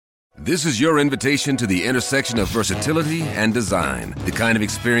This is your invitation to the intersection of versatility and design. The kind of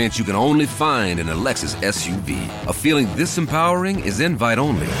experience you can only find in a Lexus SUV. A feeling this empowering is invite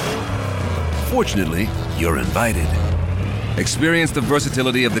only. Fortunately, you're invited. Experience the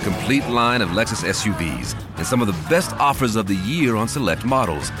versatility of the complete line of Lexus SUVs and some of the best offers of the year on select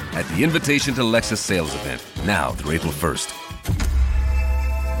models at the Invitation to Lexus sales event, now through April 1st.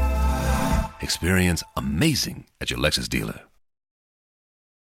 Experience amazing at your Lexus dealer.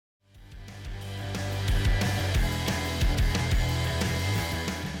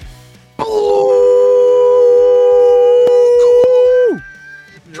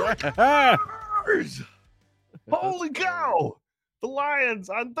 Holy cow! The Lions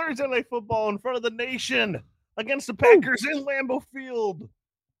on Thursday Night Football in front of the nation against the Packers in Lambeau Field.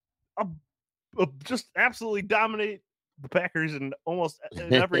 Just absolutely dominate the Packers in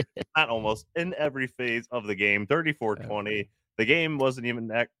in every phase of the game. 34-20. The game wasn't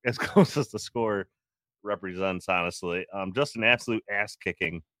even as close as the score represents, honestly. Just an absolute ass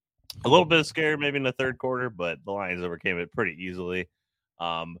kicking. A little bit of scare maybe in the third quarter, but the Lions overcame it pretty easily.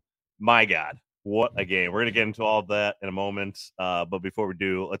 My God, what a game. We're going to get into all of that in a moment. But before we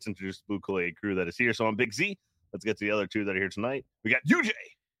do, let's introduce the Blue Kool-Aid crew that is here. So I'm Big Z. Let's get to the other two that are here tonight. We got UJ.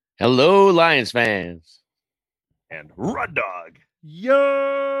 Hello, Lions fans. And Rud Dog.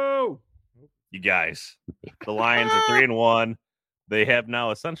 Yo! You guys, the Lions are 3-1. They have now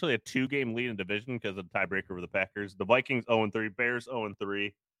essentially a 2-game lead in division because of the tiebreaker over the Packers. The Vikings 0-3, Bears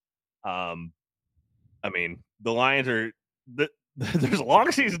 0-3. I mean, the Lions are... There's a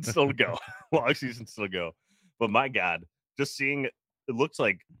long season still to go. But my God, just seeing it looks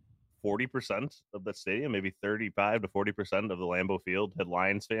like 40% of the stadium, maybe 35 to 40% of the Lambeau Field had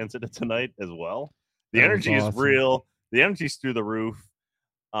Lions fans in it tonight as well. The energy is real. The energy's through the roof.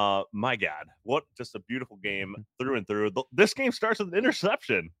 My God, what just a beautiful game through and through. This game starts with an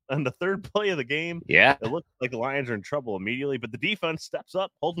interception on the third play of the game. Yeah. It looks like the Lions are in trouble immediately, but the defense steps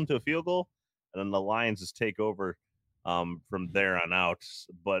up, holds them to a field goal, and then the Lions just take over from there on out.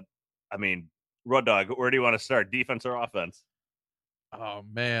 But I mean, Rud Dog, where do you want to start? Defense or offense? Oh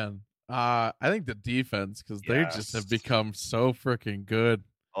man. I think the defense, because they just have become so freaking good.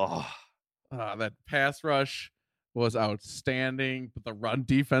 That pass rush was outstanding, but the run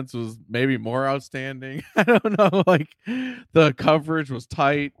defense was maybe more outstanding. I don't know. Like the coverage was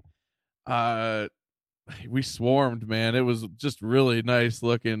tight. We swarmed, man. It was just really nice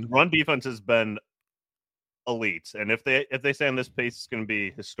looking. Run defense has been elite, and if they stay on this pace, it's going to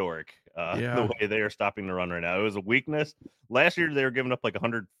be historic. The way they are stopping the run right now, it was a weakness last year. They were giving up like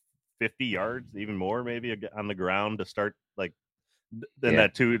 150 yards, even more maybe on the ground to start. Like then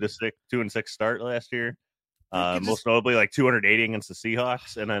that 2-6 start last year, most notably like 280 against the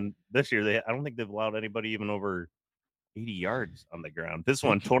Seahawks, and then this year I don't think they've allowed anybody even over 80 yards on the ground. This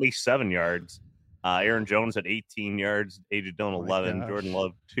one 27 yards. Aaron Jones had 18 yards, A.J. Dillon 11, Jordan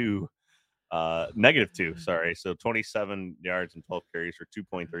Love 2. -2, sorry. So 27 yards and 12 carries for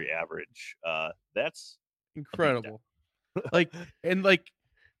 2.3 average. That's incredible. like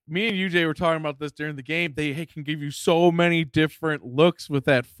me and UJ were talking about this during the game. They can give you so many different looks with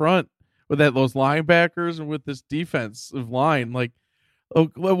that front, with those linebackers and with this defensive line. Like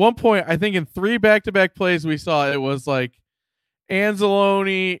at one point, I think in 3 back-to-back plays we saw it was like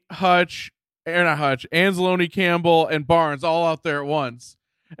Anzalone, Anzalone, Campbell, and Barnes all out there at once.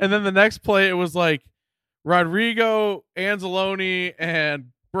 And then the next play, it was like Rodrigo, Anzalone, and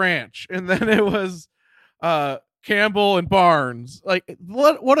Branch. And then it was Campbell and Barnes. Like,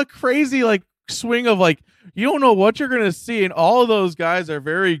 what a crazy, like, swing of, like, you don't know what you're going to see. And all of those guys are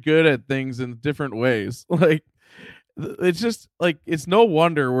very good at things in different ways. Like, it's just, like, it's no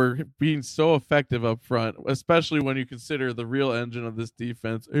wonder we're being so effective up front, especially when you consider the real engine of this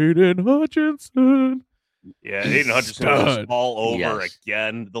defense, Aiden Hutchinson. Yeah, Aiden Hutchinson was all over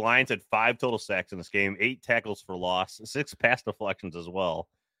again. The Lions had 5 total sacks in this game, 8 tackles for loss, 6 pass deflections as well.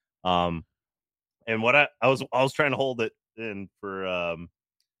 And what I was trying to hold it in for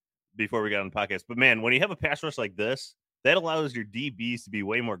before we got on the podcast. But man, when you have a pass rush like this, that allows your DBs to be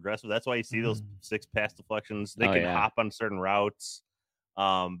way more aggressive. That's why you see those 6 pass deflections. They can hop on certain routes.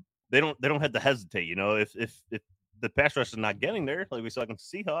 They don't have to hesitate. You know, if the pass rush is not getting there, like we saw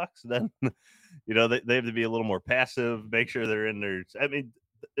against the Seahawks, then they have to be a little more passive, make sure they're in there. I mean,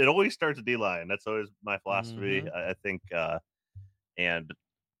 it always starts at D-line. That's always my philosophy. I think, and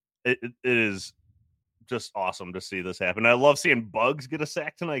it is just awesome to see this happen. I love seeing Bugs get a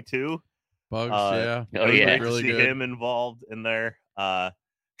sack tonight too. Bugs, really good. See him involved in there.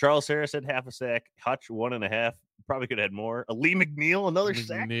 Charles Harris had half a sack. Hutch 1.5. Probably could have had more. Lee McNeil, another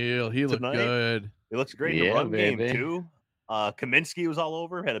sack. McNeil, he looked good. He looks great in the run game too. Kaminsky was all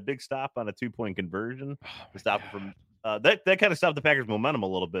over, had a big stop on a 2-point conversion to stop it from that kind of stopped the Packers' momentum a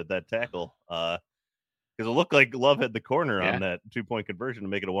little bit, that tackle. Because it looked like Love had the corner on that 2-point conversion to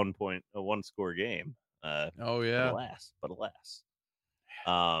make it a 1-score game. But alas.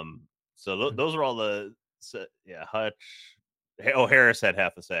 So those are all the Hutch. Harris had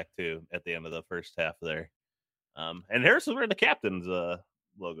half a sack too at the end of the first half there. And Harris was wearing the captain's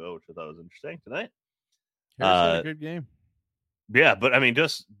logo, which I thought was interesting tonight. Harris had a good game. Yeah, but I mean,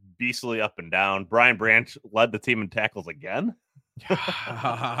 just beastly up and down. Brian Branch led the team in tackles again.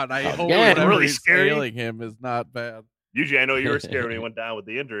 God, I hope really scary. Him is not bad. Usually, I know you were scared when he went down with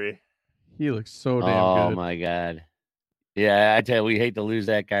the injury. He looks so damn good. Oh my God! Yeah, I tell you, we hate to lose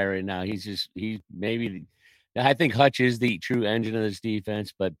that guy right now. I think Hutch is the true engine of this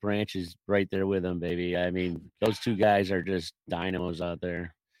defense, but Branch is right there with him, baby. I mean, those two guys are just dynamos out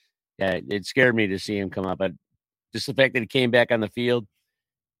there. Yeah, it scared me to see him come up, but just the fact that he came back on the field,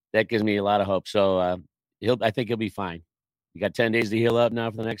 that gives me a lot of hope. So I think he'll be fine. You got 10 days to heal up now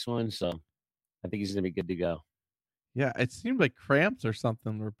for the next one, so I think he's gonna be good to go. Yeah, it seemed like cramps or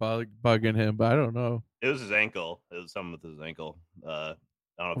something were bugging him, but I don't know. It was his ankle. It was something with his ankle. I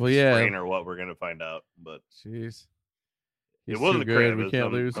don't know if it's sprain or what. We're gonna find out, but jeez, it wasn't a cramp. We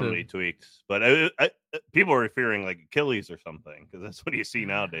can't lose so many tweaks, but people were fearing like Achilles or something because that's what you see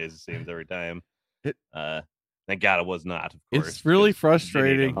nowadays. It seems every time. Thank God it was not. Of course, it's really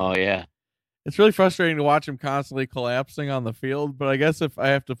frustrating. Oh yeah, it's really frustrating to watch him constantly collapsing on the field. But I guess if I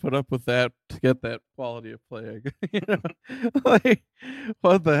have to put up with that to get that quality of play, like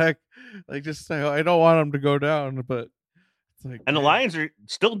what the heck? Like just say I don't want him to go down, but. Like, and the Lions are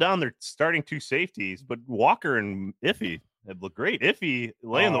still down. They're starting 2 safeties, but Walker and Iffy have looked great. Iffy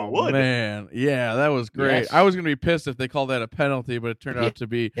laying the wood. Man, yeah, that was great. Yes. I was gonna be pissed if they called that a penalty, but it turned out to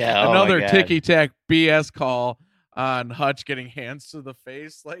be another ticky-tack BS call on Hutch getting hands to the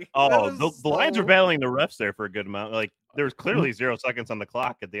face. Like, the Lions are battling the refs there for a good amount. Like, there was clearly 0 seconds on the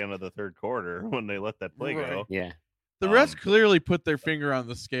clock at the end of the third quarter when they let that play go. Yeah. The refs clearly put their finger on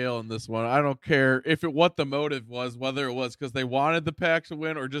the scale in this one. I don't care what the motive was, whether it was because they wanted the Packs to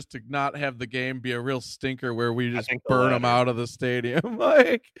win or just to not have the game be a real stinker where we just burn them out of the stadium.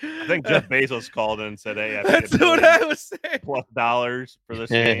 Like, I think Jeff Bezos called in and said, "Hey, that's what I was saying. $+ for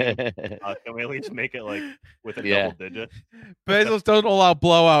this game. Can we at least make it like with a double digit?" Bezos doesn't allow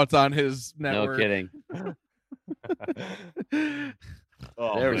blowouts on his network. No kidding. Man!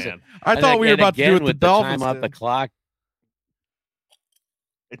 I thought we were about to do it with the Dolphins. Time off the clock.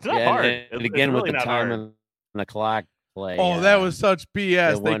 It's not hard. And again, really with the time on the clock play. Oh, that was such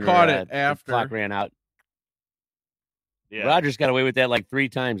BS. They caught it after the clock ran out. Yeah. Rodgers got away with that like 3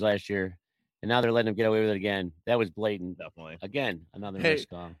 times last year, and now they're letting him get away with it again. That was blatant. Definitely. Again, another missed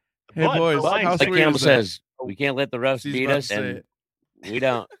call. Hey, boys, like Campbell says, we can't let the refs beat us, and we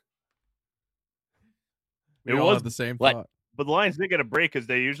don't. It was the same thought. But the Lions did get a break because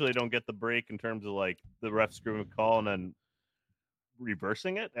they usually don't get the break in terms of like the ref screwing a call and then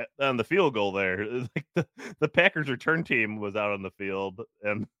reversing it on the field goal there. Like the Packers return team was out on the field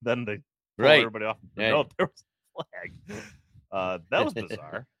and then they pulled everybody off. No, there was a flag. That was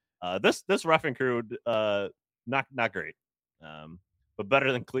bizarre. This reffing crew not great. But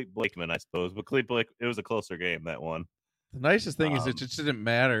better than Clete Blakeman, I suppose. But Clete Blake, it was a closer game, that one. The nicest thing is it just didn't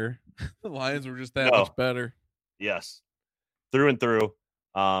matter. The Lions were just that much better. Yes. Through and through.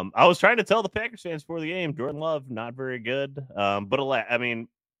 I was trying to tell the Packers fans before the game, Jordan Love, not very good. But I mean,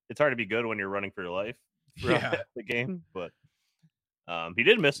 it's hard to be good when you're running for your life throughout the game. But he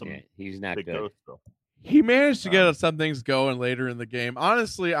did miss some. Yeah, he's not good. He managed to get some things going later in the game.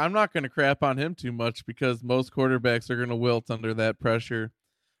 Honestly, I'm not going to crap on him too much because most quarterbacks are going to wilt under that pressure.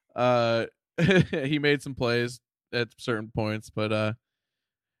 He made some plays at certain points, but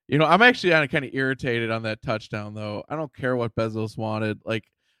I'm actually kind of irritated on that touchdown, though. I don't care what Bezos wanted. Like,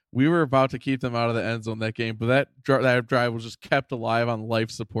 we were about to keep them out of the end zone that game, but that drive was just kept alive on life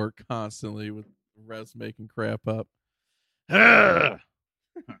support constantly with refs making crap up. Yeah.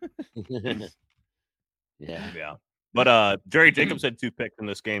 But Jerry Jacobs had 2 picks in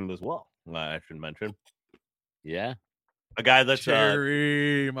this game as well. I should mention. Yeah. A guy that's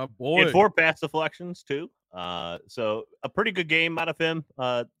Jerry, my boy. He had 4 pass deflections too. So a pretty good game out of him.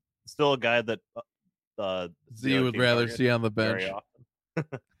 Still a guy that Z would rather see on the bench.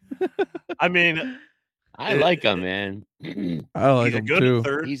 I mean, I like him, man. I like him too.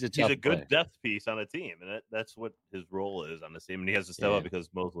 He's a good depth piece on a team, and that's what his role is on the team. And he has to step up because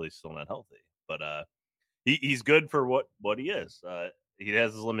Mosley's still not healthy. But he's good for what he is. He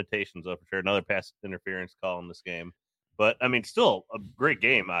has his limitations, though, for sure. Another pass interference call in this game. But, I mean, still a great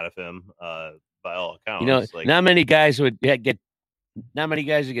game out of him. by all accounts. Not many guys would get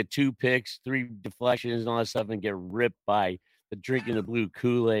 2 picks, 3 deflections, and all that stuff, and get ripped by the drinking the blue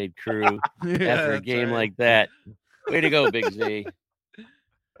Kool-Aid crew after a game like that. Way to go, Big Z.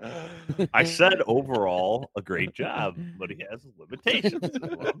 I said overall a great job, but he has limitations. Is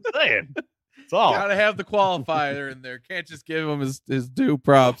what I'm saying. It's all. Gotta have the qualifier in there. Can't just give him his due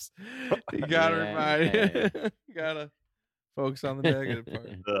props. You gotta remind. You gotta focus on the negative part.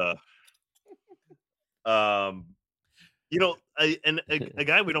 A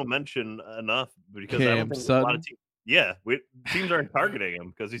guy we don't mention enough because Cam I don't think Sutton. a lot of teams aren't targeting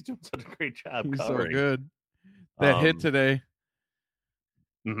him because he's doing such a great job. He's covering. so good. That hit today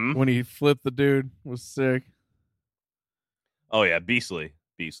when he flipped the dude was sick. Oh yeah, beastly.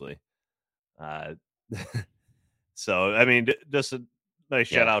 So I mean, just a nice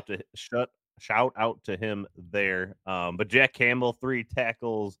shout out to him there. But Jack Campbell 3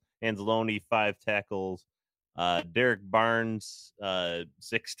 tackles, Anzalone 5 tackles, Derek Barnes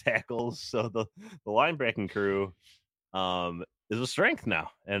 6 tackles. So the linebacking crew is a strength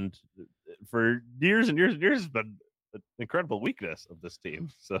now, and for years and years and years has been an incredible weakness of this team.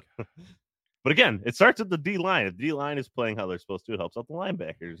 So, but again, it starts at the D line. If the D line is playing how they're supposed to, it helps out the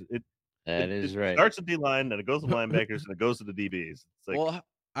linebackers. It right. Starts at D line, and it goes to linebackers, and it goes to the DBs. It's like, well,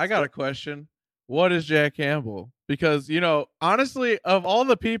 I got a question. What is Jack Campbell? Because honestly, of all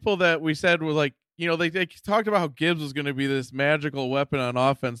the people that we said were like, they talked about how Gibbs was going to be this magical weapon on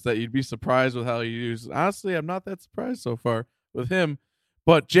offense that you'd be surprised with how he uses. Honestly, I'm not that surprised so far with him.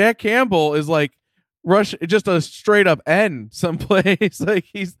 But Jack Campbell is like just a straight up end someplace. Like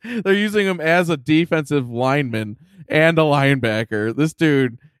they're using him as a defensive lineman and a linebacker. This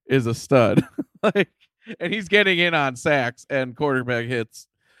dude is a stud. And he's getting in on sacks and quarterback hits.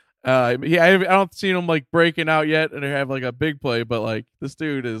 I don't see him like breaking out yet and have like a big play, but like this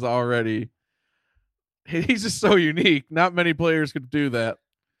dude is already. He's just so unique. Not many players could do that.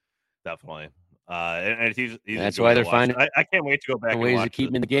 Definitely. And he's that's why they're finding. I can't wait to go back. Ways to keep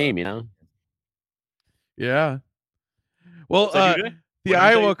him in the game, Yeah. Well, the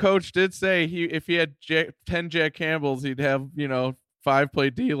Iowa coach did say if he had 10 Jack Campbells, he'd have 5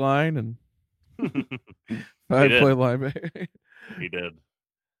 play D line and 5 play linebacker. He did.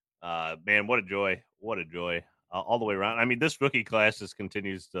 Man, what a joy! What a joy! All the way around. I mean, this rookie class just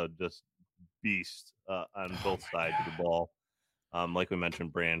continues to just beast on both sides of the ball. Like we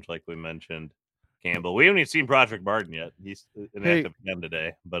mentioned, Branch. Like we mentioned, Campbell. We haven't even seen Broderick Barton yet. He's inactive again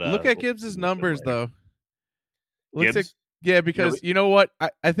today. But look at Gibbs' numbers though. Gibbs? Yeah, because you know what?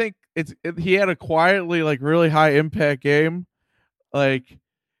 I think he had a quietly like really high impact game, like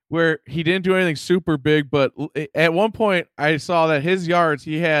where he didn't do anything super big, but at one point I saw that his yards,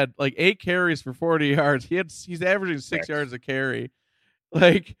 he had like 8 carries for 40 yards. He's averaging 6 yards a carry.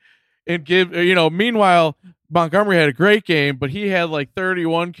 Like, and meanwhile, Montgomery had a great game, but he had like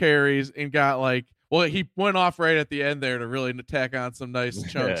 31 carries and got he went off right at the end there to really tack on some nice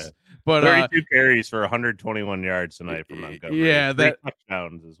chunks. Yeah. But 32 carries for 121 yards tonight from Montgomery. Yeah, 3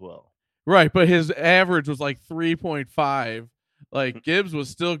 touchdowns as well. Right, but his average was like 3.5. Like Gibbs was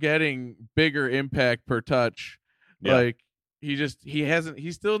still getting bigger impact per touch. Yeah. Like he's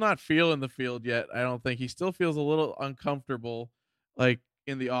still not feeling the field yet. I don't think he still feels a little uncomfortable, like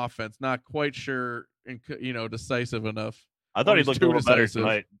in the offense, not quite sure and decisive enough. I thought he looked a little better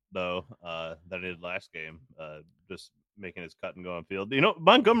tonight, though, than he did last game. Just making his cut and go on field.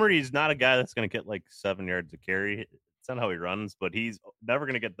 Montgomery is not a guy that's going to get like 7 yards a carry. It's not how he runs, but he's never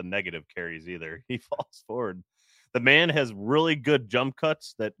going to get the negative carries either. He falls forward. The man has really good jump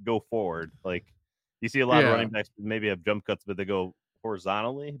cuts that go forward. Like you see a lot of running backs maybe have jump cuts, but they go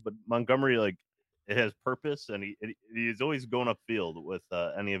horizontally. But Montgomery, like, it has purpose, and he's always going upfield with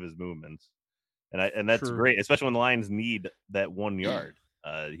any of his movements. And that's True. Great, especially when the Lions need that 1 yard.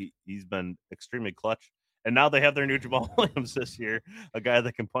 He's been extremely clutch. And now they have their new Jamal Williams this year, a guy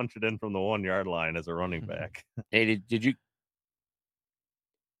that can punch it in from the 1 yard line as a running back. Hey, did you?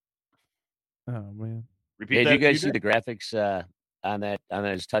 Oh man! Did you guys see the graphics on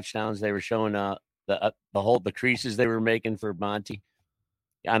those touchdowns? They were showing the creases they were making for Monty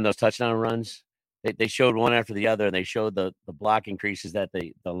on those touchdown runs. They showed one after the other, and they showed the blocking creases that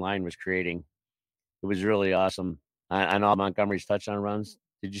the line was creating. It was really awesome on all Montgomery's touchdown runs.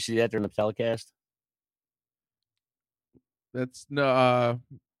 Did you see that during the telecast? That's no. I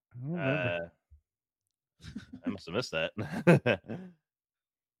don't remember. I must have missed that.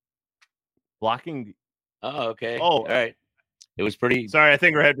 Blocking. Oh, okay. Oh, all right. It was pretty. Sorry, I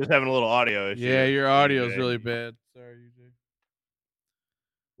think we're just having a little audio issue. Yeah, your audio is really bad. Sorry, UJ.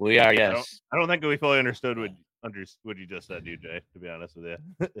 We are, yes. I don't think we fully understood what what you just said, UJ, to be honest with you,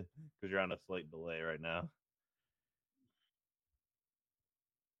 because you're on a slight delay right now.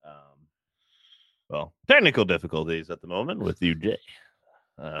 Well, technical difficulties at the moment with UJ.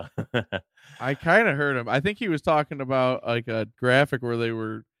 I kind of heard him. I think he was talking about like a graphic where they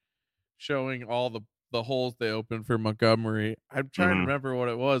were showing all the holes they opened for Montgomery. I'm trying to remember what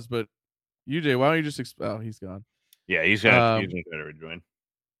it was, but UJ, why don't you just oh, he's gone. Yeah, he's gonna rejoin.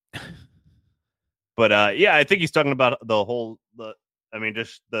 But yeah, I think he's talking about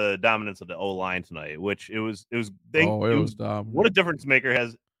just the dominance of the O line tonight, which it was dominant. What a difference maker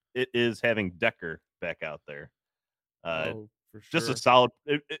it is having Decker back out there. For sure. Just a solid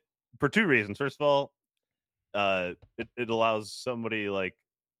for two reasons. First of all, it allows somebody like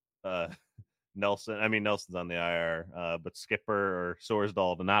Nelson. I mean, Nelson's on the IR, but Skipper or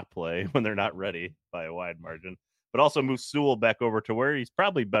Sorsdahl to not play when they're not ready by a wide margin. But also move Sewell back over to where he's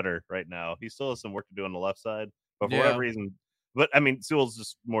probably better right now. He still has some work to do on the left side, but for whatever reason. But I mean, Sewell's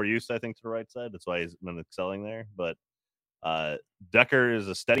just more used, I think, to the right side. That's why he's been excelling there. But Decker is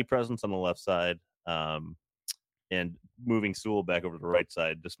a steady presence on the left side, and moving Sewell back over to the right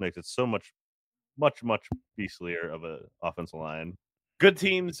side just makes it so much beastlier of an offensive line. Good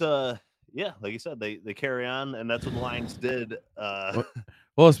teams, yeah, like you said, they carry on, and that's what the Lions did.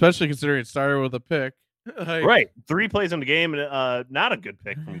 Well, especially considering it started with a pick. Right, 3 plays in the game, and not a good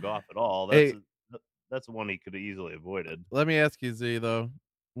pick from Goff at all. That's one he could have easily avoided. Let me ask you, Z, though,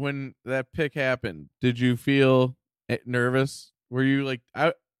 when that pick happened, did you feel nervous? Were you like,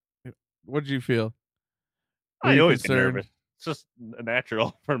 what did you feel? I always get nervous. It's just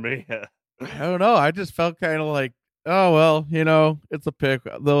natural for me. I don't know. I just felt kind of like, oh, well, it's a pick.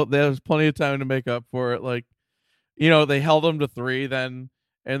 Though there's plenty of time to make up for it. Like, they held them to 3 then,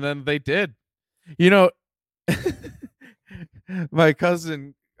 and then they did. My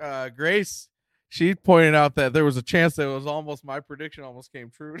cousin Grace, she pointed out that there was a chance that it was almost my prediction almost came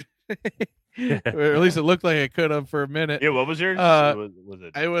true. Or at least it looked like it could have for a minute. Yeah, what was yours? Was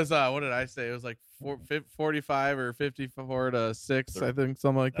it? It was what did I say? It was like 45 or 54 to 6, I think,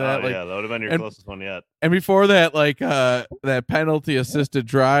 something like that. Yeah, that would have been your closest one yet. And before that, like that penalty assisted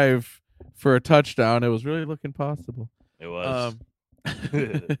drive for a touchdown, it was really looking possible. It was.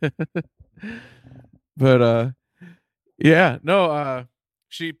 But yeah, no,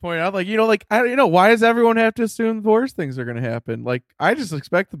 she pointed out, like, why does everyone have to assume the worst things are going to happen? Like, I just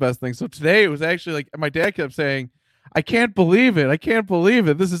expect the best things. So today it was actually like my dad kept saying, I can't believe it. I can't believe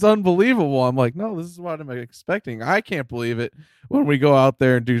it. This is unbelievable. I'm like, no, this is what I'm expecting. I can't believe it when we go out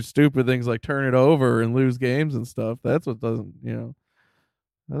there and do stupid things like turn it over and lose games and stuff. That's what doesn't, that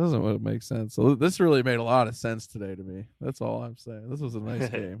doesn't what makes sense. So this really made a lot of sense today to me. That's all I'm saying. This was a nice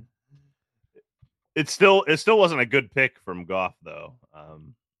game. It still wasn't a good pick from Goff though.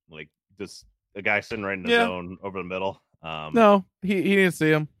 Like just a guy sitting right in the zone over the middle. No, he didn't see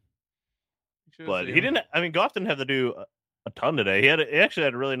him. But he didn't. I mean, Goff didn't have to do a ton today. He actually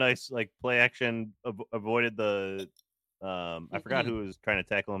had a really nice like play action. Avoided the I forgot who was trying to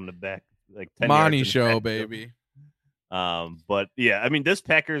tackle him in the back. Like 10 Monty show, baby. But yeah, I mean, this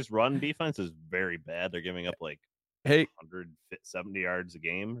Packers run defense is very bad. They're giving up like 170 yards a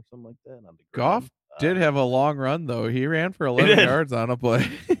game or something like that. Goff did have a long run though. He ran for 11 yards on a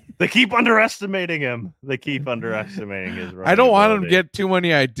play. They keep underestimating him. They keep underestimating his run. I don't want him to get too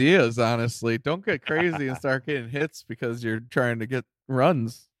many ideas, honestly. Don't get crazy and start getting hits because you're trying to get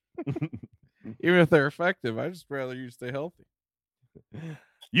runs. Even if they're effective, I just rather you stay healthy.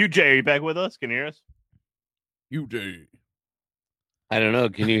 UJ, are you back with us? Can you hear us? UJ. I don't know.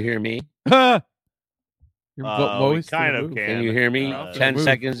 Can you hear me? Your voice kind of can. Can you hear me? 10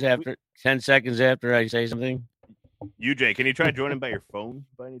 seconds after I say something. UJ, can you try joining by your phone?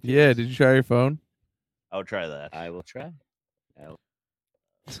 By any chance? Yeah, did you try your phone? I'll try that. I will try.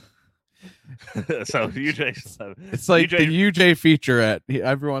 So UJ, it's like UJ, the UJ featurette.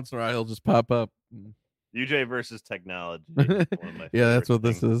 Every once in a while, he'll just pop up. UJ versus technology. Yeah, that's what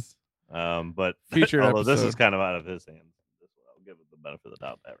this is. But featured although episode. This is kind of out of his hands, I'll give it the benefit of the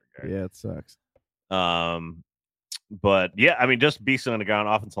doubt in that regard. Yeah, it sucks. But yeah, I mean, just beasting on the ground,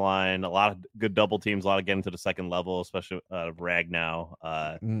 offensive line, a lot of good double teams, a lot of getting to the second level, especially Rag now.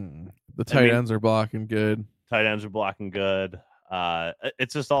 The tight ends are blocking good. Tight ends are blocking good.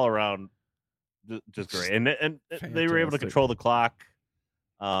 It's just all around just great. And they were able to control the clock,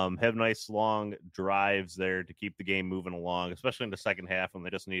 have nice long drives there to keep the game moving along, especially in the second half when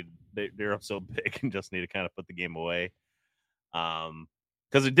they're up so big and just need to kind of put the game away.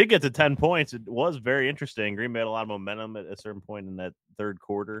 Because it did get to 10 points. It was very interesting. Green Bay had a lot of momentum at a certain point in that third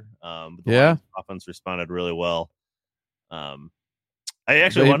quarter. But the offense responded really well. I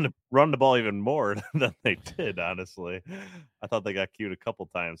actually wanted to run the ball even more than they did, honestly. I thought they got cute a couple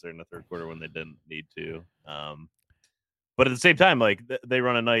times there in the third quarter when they didn't need to. But at the same time, like they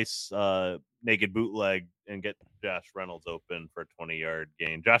run a nice naked bootleg and get Josh Reynolds open for a 20-yard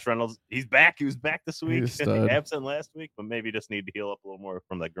gain. Josh Reynolds, he's back. He was back this week. Absent last week, but maybe just need to heal up a little more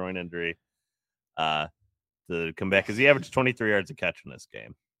from that groin injury to come back because he averaged 23 yards a catch in this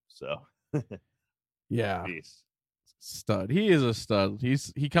game. So, yeah, stud. He is a stud.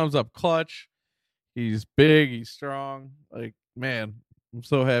 He comes up clutch. He's big. He's strong. Like, man, I'm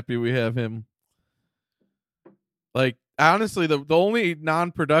so happy we have him. Like, honestly, the only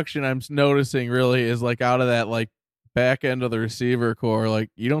non-production I'm noticing really is like out of that like back end of the receiver core. Like,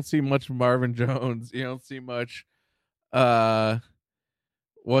 you don't see much Marvin Jones. You don't see much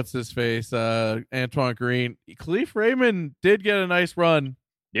what's his face? Antoine Green. Khalif Raymond did get a nice run.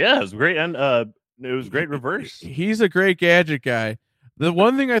 Yeah, it was great, and it was great reverse. He's a great gadget guy. The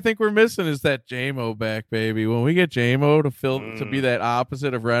one thing I think we're missing is that JMO back, baby. When we get JMO to be that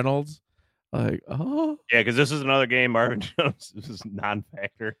opposite of Reynolds. Like, oh yeah, because this is another game. Marvin Jones this is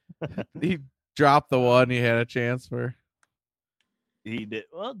non-factor. He dropped the one he had a chance for. He did.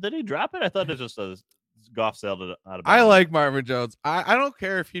 Well, did he drop it? I thought it was just a Goff sailed it out of bounds. I like Marvin Jones. I don't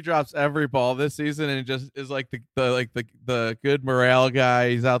care if he drops every ball this season and just is like the good morale guy.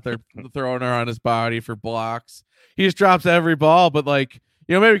 He's out there throwing her on his body for blocks. He just drops every ball, but like,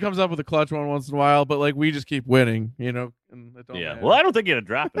 you know, maybe he comes up with a clutch one once in a while, but like we just keep winning, you know. And it don't matter. Well, I don't think he had a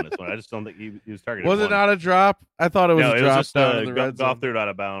drop in this one. I just don't think he was targeted. Was it not a drop? I thought it was a drop down in the red zone. Goff threw it out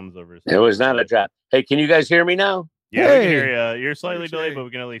of bounds over. It was not a drop. Hey, can you guys hear me now? Yeah, we can hear you. You're slightly delayed, but we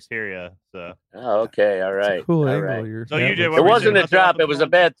can at least hear you. So. Oh, okay, all right. Cool all angle. Right. So you did. It wasn't a drop. It was a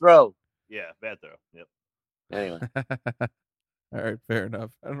bad throw. Yeah, bad throw. Yep. Anyway. All right, fair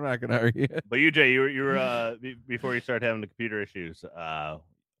enough. I'm not gonna argue. But you, Jay, you were before you started having the computer issues.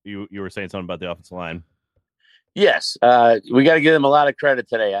 You were saying something about the offensive line. Yes, we got to give them a lot of credit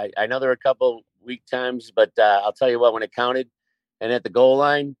today. I know there were a couple weak times, but I'll tell you what, when it counted, and at the goal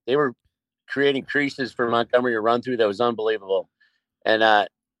line, they were creating creases for Montgomery to run through. That was unbelievable. And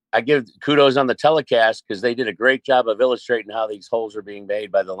I give kudos on the telecast because they did a great job of illustrating how these holes are being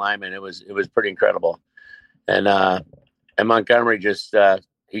made by the linemen. It was pretty incredible. And Montgomery just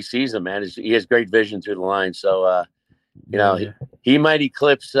he sees them, man. He has great vision through the line. So you know, he might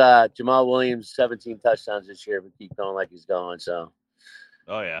eclipse Jamal Williams' 17 touchdowns this year if we keep going like he's going. So,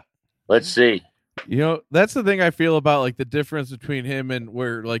 oh yeah, let's see. You know, that's the thing I feel about like the difference between him and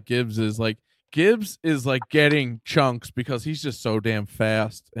where like Gibbs is. Like Gibbs is like getting chunks because he's just so damn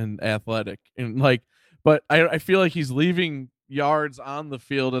fast and athletic, and like, but I feel like he's leaving yards on the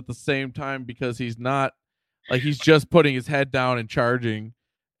field at the same time because he's not like he's just putting his head down and charging,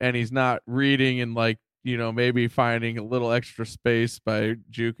 and he's not reading and like, you know, maybe finding a little extra space by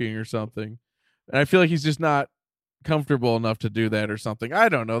juking or something. And I feel like he's just not comfortable enough to do that or something. I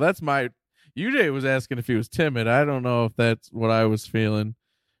don't know. That's my UJ was asking if he was timid. I don't know if that's what I was feeling.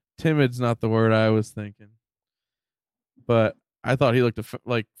 Timid's not the word I was thinking. But I thought he looked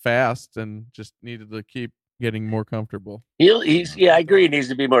like fast and just needed to keep getting more comfortable. Yeah, I agree. He needs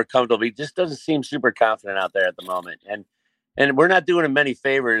to be more comfortable. He just doesn't seem super confident out there at the moment. And we're not doing him many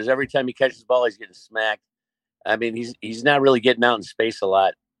favors. Every time he catches the ball, he's getting smacked. I mean, he's not really getting out in space a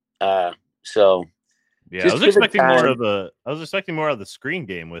lot. So yeah, I was expecting more of the screen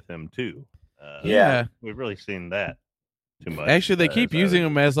game with him too. Yeah, we've really seen that too much. Actually, they keep using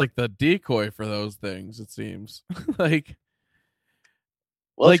him as like the decoy for those things. It seems like.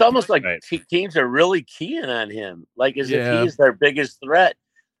 Well, it's almost like teams are really keying on him, like as if he's their biggest threat,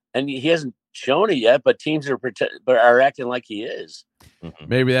 and he hasn't shown it yet. But teams are acting like he is.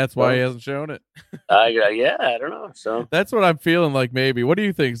 Maybe that's why he hasn't shown it. Yeah, I don't know. So that's what I'm feeling like. Maybe. What do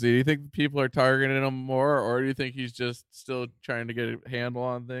you think, Z? Do you think people are targeting him more, or do you think he's just still trying to get a handle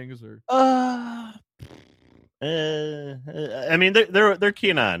on things? Or I mean, they're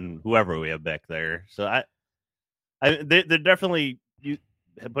keen on whoever we have back there. So they're definitely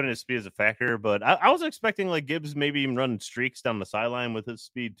putting his speed as a factor. But I was expecting like Gibbs maybe even running streaks down the sideline with his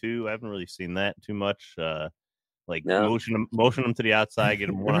speed too. I haven't really seen that too much. Motion him to the outside, get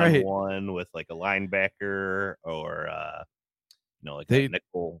him one-on-one with like a linebacker or like a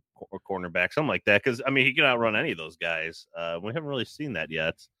nickel or cornerback, something like that. Because I mean, he can outrun any of those guys. We haven't really seen that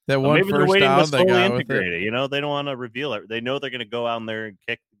yet. That one maybe first they're waiting down to slowly they got integrate it. You know, they don't want to reveal it. They know they're going to go out there and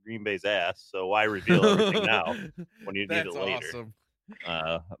kick Green Bay's ass. So why reveal everything now when you need it later? Awesome.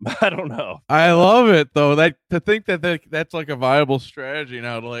 I don't know. I love it though. To think that's like a viable strategy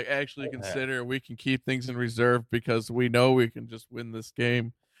now to like actually consider we can keep things in reserve because we know we can just win this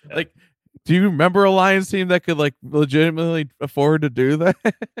game. Yeah. Like Do you remember a Lions team that could like legitimately afford to do that?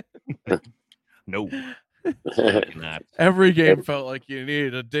 No. Not. Every game felt like you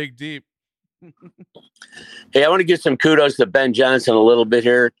needed to dig deep. Hey, I want to give some kudos to Ben Johnson a little bit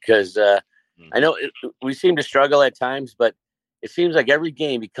here because I know we seem to struggle at times, but it seems like every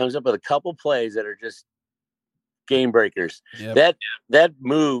game he comes up with a couple plays that are just game breakers. Yep. That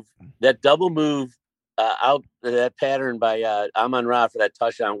move, that double move out that pattern by Amon-Ra for that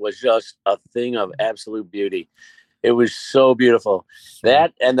touchdown was just a thing of absolute beauty. It was so beautiful.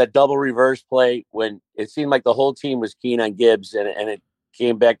 That and the double reverse play when it seemed like the whole team was keen on Gibbs and it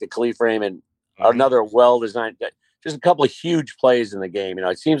came back to Khalif Raymond. Another well-designed, just a couple of huge plays in the game. You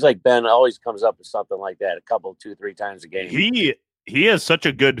know, it seems like Ben always comes up with something like that a couple, 2-3 times a game. He has such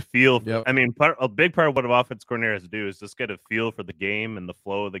a good feel. Yep. I mean, a big part of what an offense coordinator has to do is just get a feel for the game and the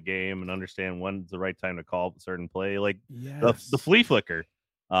flow of the game and understand when's the right time to call a certain play. Like the flea flicker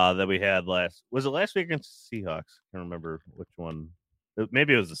that we had last week against the Seahawks? I don't remember which one.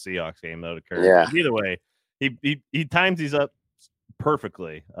 Maybe it was the Seahawks game that occurred. Yeah. Either way, he times these up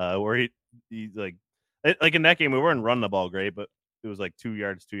perfectly. Where he's like in that game we weren't running the ball great, but it was like 2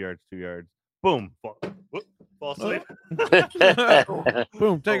 yards. Boom. Fall asleep.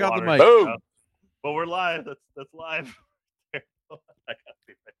 Boom. Take out the mic. Boom. Well, we're live. That's live.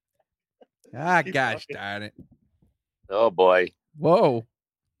 Gosh darn it. Oh boy. Whoa.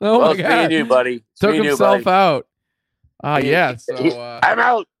 Oh my God. You, buddy. Took himself out. Yeah. So I'm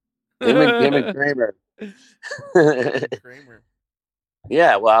out. Him and Kramer.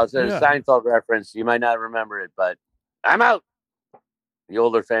 Yeah, well, it's a Seinfeld reference. You might not remember it, but I'm out. The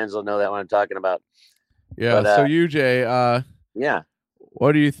older fans will know that one I'm talking about. Yeah. But, so UJ, yeah.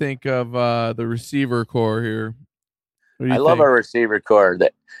 What do you think of the receiver core here? I love our receiver core.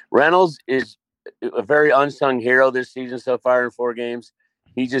 That Reynolds is a very unsung hero this season so far in 4 games.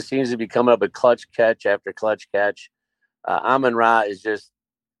 He just seems to be coming up with clutch catch after clutch catch. Amon-Ra is just,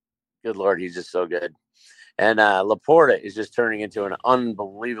 good Lord, he's just so good. And Laporta is just turning into an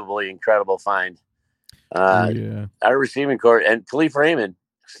unbelievably incredible find. Our receiving core and Khalif Raymond,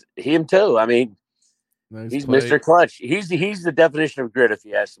 him too. I mean, he's play. Mr. Clutch. He's the definition of grit, if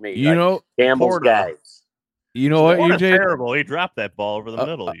you ask me. You know, Campbell's guys. You know what, UJ? Terrible. He dropped that ball over the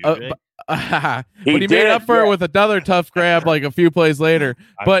middle. UJ. But he made up for it with another tough grab like a few plays later.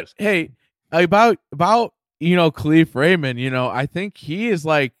 But hey, about Khalif Raymond, I think he is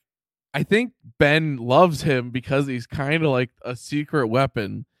like. I think Ben loves him because he's kind of like a secret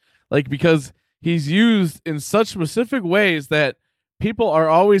weapon, like because he's used in such specific ways that people are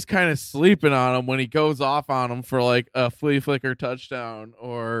always kind of sleeping on him when he goes off on him for like a flea flicker touchdown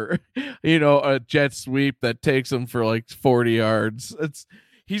or, a jet sweep that takes him for like 40 yards.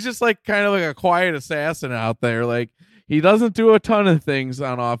 He's just like kind of like a quiet assassin out there. Like he doesn't do a ton of things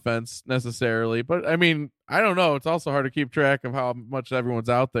on offense necessarily, but I mean, I don't know. It's also hard to keep track of how much everyone's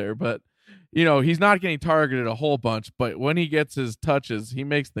out there, but he's not getting targeted a whole bunch, but when he gets his touches, he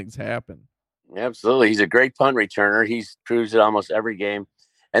makes things happen. Absolutely. He's a great punt returner. He's proves it almost every game.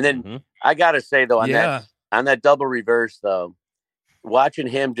 And then I got to say though, on that double reverse though, watching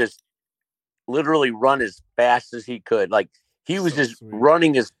him just literally run as fast as he could. Like he was just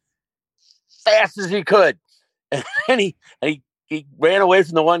running as fast as he could. And he ran away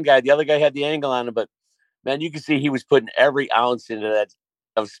from the one guy. The other guy had the angle on him, but man, you can see he was putting every ounce into that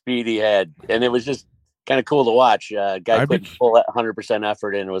of speed he had. And it was just kind of cool to watch. Guy put full 100%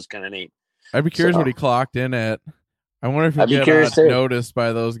 effort in. It was kind of neat. I'd be curious what he clocked in at. I wonder if he get noticed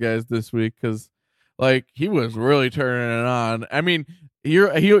by those guys this week because, like, he was really turning it on. I mean,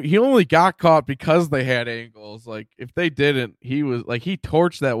 he only got caught because they had angles. Like, if they didn't, he was like he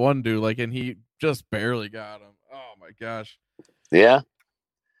torched that one dude. Like, and he just barely got him. Oh my gosh. Yeah.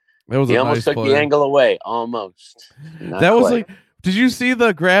 That was he almost took the angle away. Almost. That was like. Did you see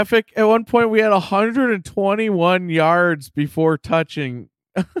the graphic? At one point, we had 121 yards before touching.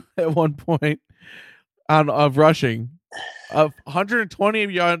 At one point, of rushing, of 120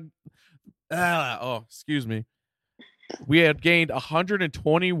 yards. Excuse me. We had gained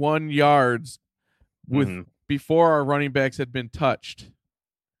 121 yards with before our running backs had been touched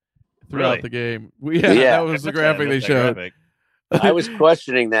throughout the game. That was the graphic they showed. I was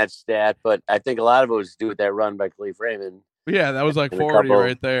questioning that stat, but I think a lot of it was to do with that run by Khalif Raymond. Yeah, that was like 40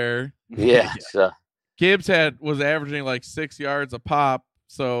 right there. Yeah. Gibbs was averaging like 6 yards a pop.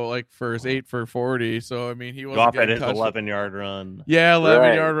 So like for his 8 for 40. So I mean he wasn't off at his 11-yard run. Yeah,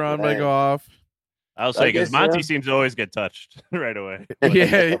 11-yard run by Goff. I'll say because Monty seems to always get touched right away.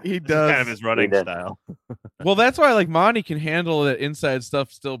 Yeah, he does. Kind of his running style. Well, that's why like Monty can handle the inside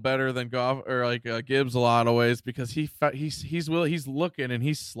stuff still better than Goff or like Gibbs a lot of ways because he's looking and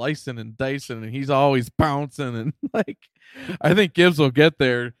he's slicing and dicing and he's always bouncing and like I think Gibbs will get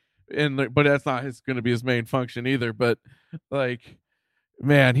there but that's not going to be his main function either. But like,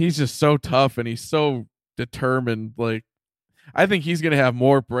 man, he's just so tough and he's so determined. Like, I think he's going to have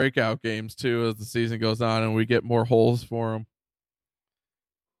more breakout games too as the season goes on and we get more holes for him.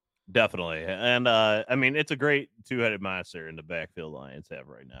 Definitely. And I mean, it's a great two-headed monster in the backfield Lions have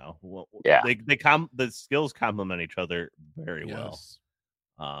right now. Well, yeah, the skills complement each other very well.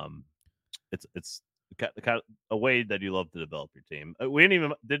 It's kind of a way that you love to develop your team. We didn't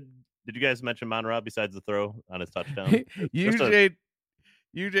even did you guys mention Monroe besides the throw on his touchdown?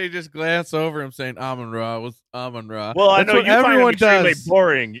 UJ just glanced over him saying Amon-Ra was Amon-Ra. Well, that's I know you everyone find him does.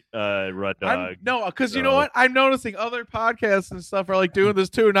 Boring, Rud Dog. No, because you know what? I'm noticing other podcasts and stuff are like doing this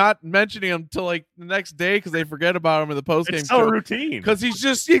too, not mentioning him till like the next day because they forget about him in the postgame. It's so routine. Because he's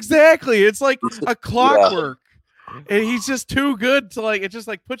just exactly. It's like a clockwork, and he's just too good to like. It just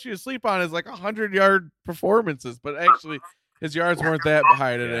like puts you to sleep on his like 100-yard performances, but actually his yards weren't that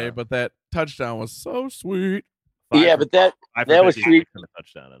high today. But that touchdown was so sweet. But that was sweet.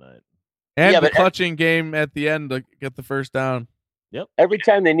 Touchdown tonight. And the clutching game at the end to get the first down. Yep. Every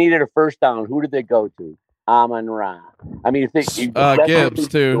time they needed a first down, who did they go to? Amon-Ra. I mean, Gibbs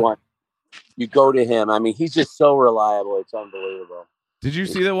too. You go to him. I mean, he's just so reliable. It's unbelievable. Did you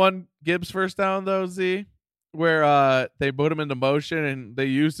see the one Gibbs first down though, Z? Where they put him into motion and they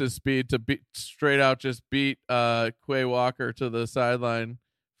used his speed to straight out just beat Quay Walker to the sideline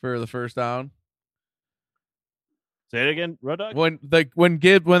for the first down. Say it again, Rud Dog? When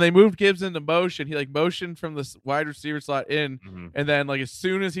they moved Gibbs into motion, he like motioned from the wide receiver slot in, and then like as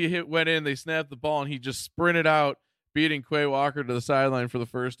soon as he went in, they snapped the ball and he just sprinted out, beating Quay Walker to the sideline for the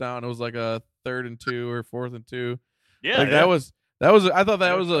first down. It was like a 3rd and 2 or 4th and 2. Yeah, like that was. I thought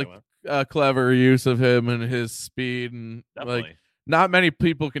that was a clever use of him and his speed, and Definitely. like not many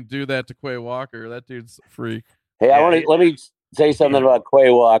people can do that to Quay Walker. That dude's a freak. Hey, let me say something about Quay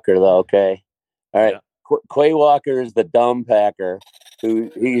Walker though. Okay, all right. Yeah. Quay Walker is the dumb Packer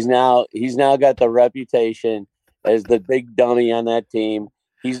who he's now got the reputation as the big dummy on that team.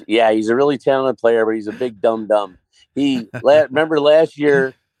 He's a really talented player, but he's a big dumb. Remember last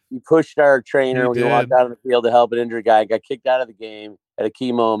year he pushed our trainer when he walked out on the field to help an injured guy, got kicked out of the game at a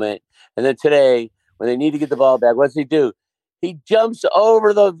key moment. And then today, when they need to get the ball back, what's he do? He jumps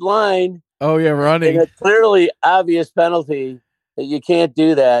over the line. Oh yeah, running. In a clearly obvious penalty that you can't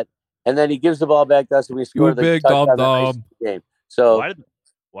do that. And then he gives the ball back to us, and we score the big touchdown game. So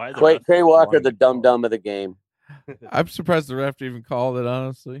why Quay Walker, the dumb of the game? I'm surprised the ref even called it.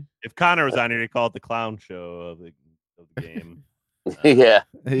 Honestly, if Connor was on here, he'd call it the clown show of the game. Yeah.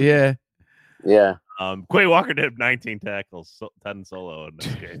 Quay Walker did 19 tackles, 10 solo in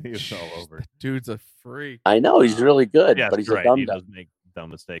this game. He was all over. Dude's a freak. I know he's really good, yeah, but he's right. a dumb. He does make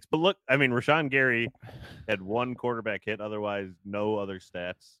dumb mistakes. But look, I mean, Rashawn Gary had one quarterback hit, otherwise no other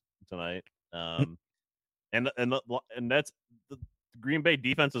stats tonight. And that's the Green Bay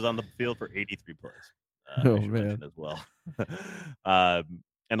defense is on the field for 83 plays. Man, as well.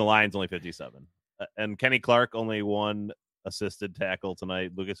 And the Lions only 57. And Kenny Clark only one assisted tackle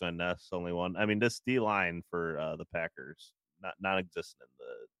tonight. Lucas Van Ness only one. I mean, this D line for the Packers non-existent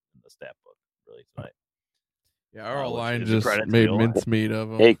in the stat book really tonight. Yeah, our line just made mincemeat of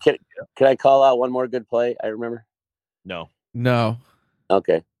them. Hey, can I call out one more good play? I remember. No.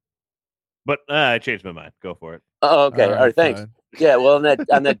 Okay. But I changed my mind. Go for it. Oh, okay. All right. Thanks. Fine. Yeah. Well,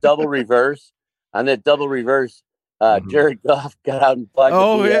 on that double reverse, Jared Goff got out and plugged.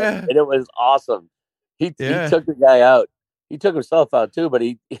 Oh yeah, and it was awesome. He took the guy out. He took himself out too, but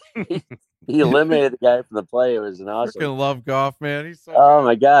he eliminated the guy from the play. It was an awesome. Freaking love Goff, man. He's so good.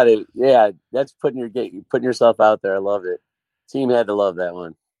 My god! That's putting yourself out there. I loved it. Team had to love that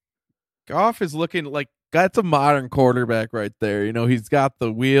one. Goff is looking like that's a modern quarterback right there. You know, he's got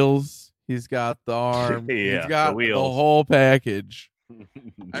the wheels, he's got the arm, he's got the whole package.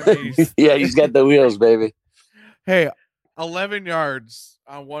 I mean, he's got the wheels, baby. Hey, 11 yards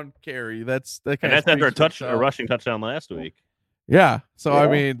on one carry. That's after a rushing touchdown last week. Yeah. So I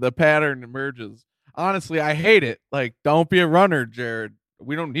mean, the pattern emerges. Honestly, I hate it. Like, don't be a runner, Jared.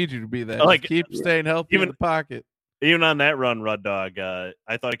 We don't need you to be that. Like, keep staying healthy in the pocket. Even on that run, Rud Dog, I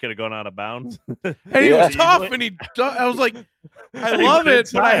thought he could have gone out of bounds. And he was tough, and I was like, I love it,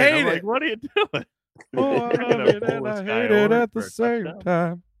 but I hate it. Like, what are you doing? Oh, I love it and I hate it at the same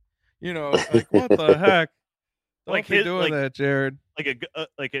time. You know, like, what the heck? Don't be doing that, Jared. Like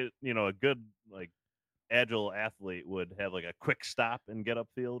a good agile athlete would have like a quick stop and get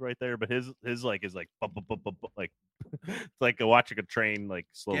upfield right there, but his like is like bump, bump, bump, bump, like it's like watching a train like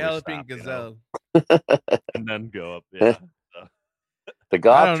slowly Galloping stop, gazelle, and then go up. Yeah. The I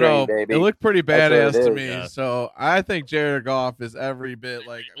golf don't train, know. baby. It looked pretty That's what it badass to is. me. Yeah. So I think Jared Goff is every bit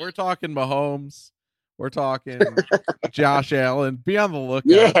like we're talking Mahomes. We're talking Josh Allen. Be on the lookout.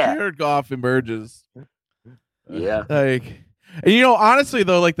 Yeah. Jared Goff emerges. Yeah. Like, and honestly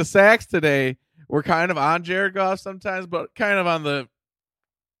though, like the sacks today were kind of on Jared Goff sometimes, but kind of on the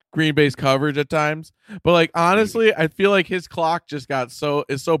Green Bay's coverage at times. But like honestly, I feel like his clock just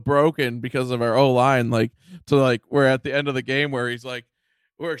is so broken because of our O-line, like to like we're at the end of the game where he's like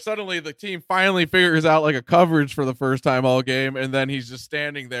where suddenly the team finally figures out like a coverage for the first time all game, and then he's just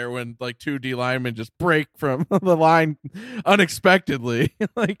standing there when like 2 D linemen just break from the line unexpectedly.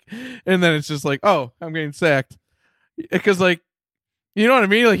 Like, and then it's just like, oh, I'm getting sacked. Because like, you know what I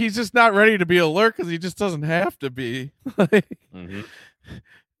mean? Like he's just not ready to be alert because he just doesn't have to be. Like,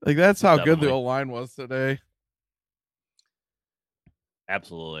 like that's how good the O-line was today.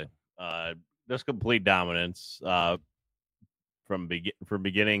 Absolutely. Just complete dominance. From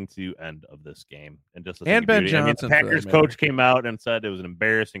beginning to end of this game, and just and Ben Johnson. The Packers coach came out and said it was an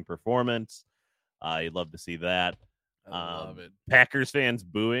embarrassing performance. You'd love to see that. I love it. Packers fans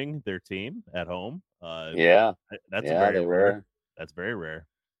booing their team at home. Yeah, that's very rare. That's very rare.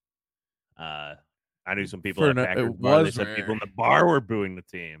 I knew some people at Packers it bar. They was said rare. people in the bar were booing the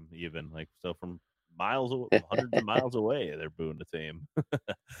team, even like so from hundreds of miles away, they're booing the team.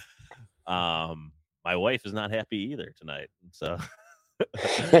 My wife is not happy either tonight. So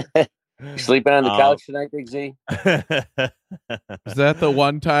you sleeping on the couch tonight, Big Z? Is that the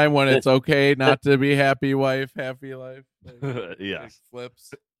one time when it's okay not to be happy wife, happy life? Like, yeah.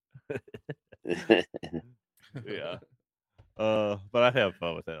 Flips. Yeah. But I have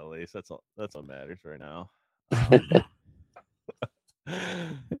fun with it at least. That's all. That's what matters right now. Do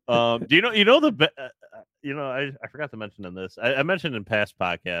I forgot to mention in this. I mentioned in past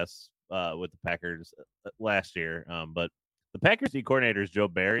podcasts with the Packers last year. But the Packers D coordinator is Joe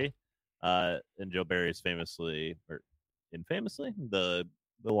Barry. And Joe Barry is infamously the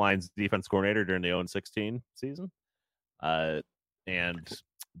Lions defense coordinator during the 0-16 season. And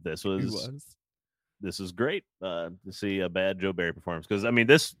this is great to see a bad Joe Barry performance, because I mean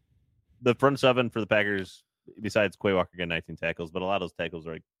the front seven for the Packers, besides Quay Walker getting 19 tackles, but a lot of those tackles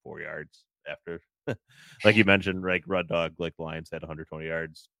are like 4 yards after. Like you mentioned, like Rud Dog, like the Lions had 120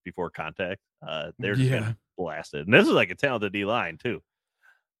 yards before contact. They're just getting blasted, and this is like a talented D line too.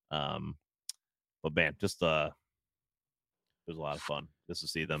 But man, just it was a lot of fun just to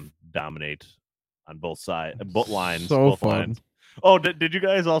see them dominate on both sides, both lines. So both fun. Lines. Oh, did you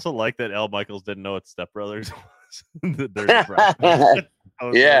guys also like that Al Michaels didn't know what Step Brothers was? Yeah,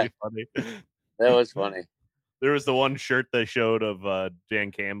 really funny. That was funny. There was the one shirt they showed of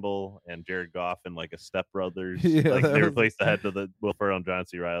Dan Campbell and Jared Goff in like a Step Brothers. Yeah, like they replaced the head of the Will Ferrell and John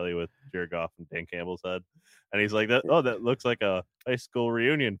C. Reilly with Jared Goff and Dan Campbell's head. And he's like, that looks like a high school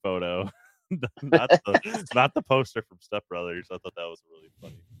reunion photo. not the poster from Step Brothers. I thought that was really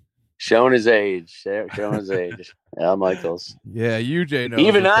funny. Showing his age. Al Michaels. Yeah, UJ knows.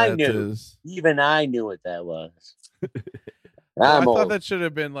 Even what I that knew. is. Even I knew what that was. I I'm thought old. that should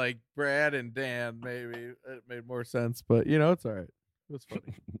have been like Brad and Dan. Maybe it made more sense, but it's all right. It was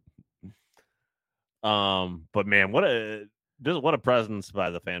funny. But man, what a presence by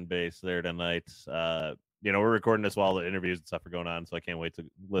the fan base there tonight. We're recording this while the interviews and stuff are going on, so I can't wait to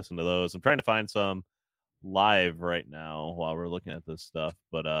listen to those. I'm trying to find some live right now while we're looking at this stuff,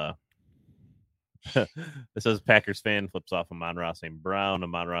 but it says Packers fan flips off Amon-Ra St. Brown.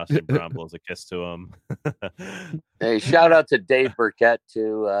 Amon-Ra St. Brown blows a kiss to him. Hey, shout out to Dave Burkett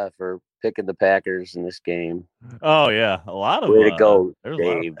too for picking the Packers in this game. Oh yeah, a lot of way to go,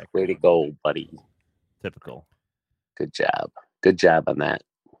 Dave. Way to go, buddy. Typical. Good job on that.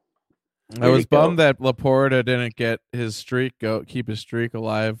 I was bummed that Laporta didn't get his keep his streak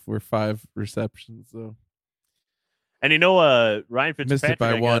alive. We're 5 receptions though. And Ryan Fitzpatrick missed it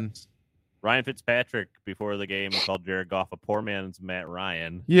by one. Ryan Fitzpatrick before the game called Jared Goff a poor man's Matt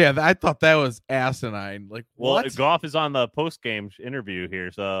Ryan. Yeah, I thought that was asinine. Like, well, what? Goff is on the post-game interview here,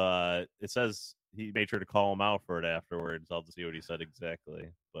 so it says he made sure to call him out for it afterwards. I'll have to see what he said exactly.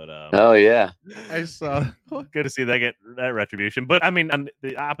 But oh yeah, I saw. Good to see they get that retribution. But I mean, on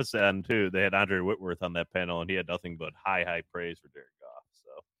the opposite end too, they had Andre Whitworth on that panel, and he had nothing but high praise for Jared Goff.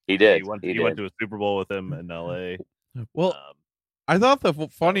 So he did. He went to a Super Bowl with him in L.A. Well, I thought the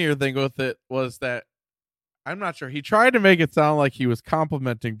funnier thing with it was that I'm not sure. He tried to make it sound like he was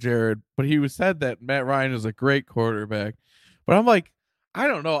complimenting Jared, but he said that Matt Ryan is a great quarterback. But I'm like, I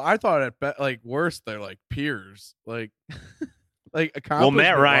don't know. I thought at worst they're like peers, like Well,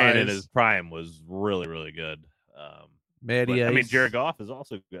 Matt Ryan in wise. his prime was really, really good. Matty I mean, Ice. Jared Goff is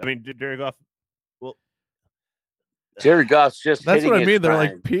also good. I mean, Jared Goff. Well, Jared Goff's just That's what I hitting mean. his They're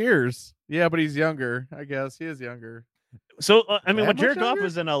prime. like peers. Yeah, but he's younger. I guess he is younger. so I mean, That when much Jared Goff younger?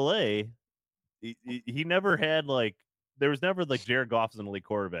 was in LA, he never had like there was never like Jared Goff as an elite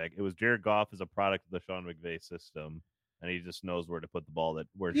quarterback. It was Jared Goff as a product of the Sean McVay system, and he just knows where to put the ball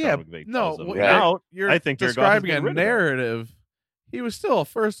where Yeah, Sean McVay no. tells him. Well, Right. Now, you're I think Jared Goff is describing getting a rid of that. narrative. He was still a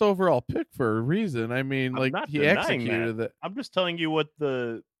first overall pick for a reason. I mean, I'm like not he denying executed that. it. I'm just telling you what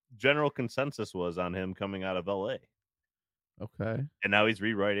the general consensus was on him coming out of LA, Okay. and now he's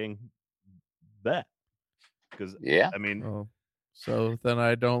rewriting that because Yeah. I mean, Oh, so then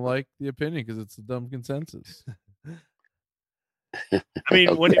I don't like the opinion because it's a dumb consensus. I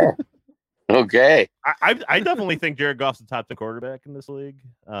mean, when you, Okay. I definitely think Jared Goff's the top 10 quarterback in this league.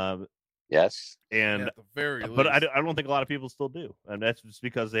 Yes. And At the very but I least. don't think a lot of people still do, and that's just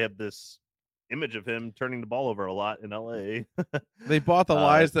because they have this image of him turning the ball over a lot in LA. They bought the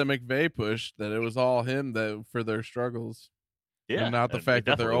lies that McVay pushed that it was all him that for their struggles. Yeah, And not the it fact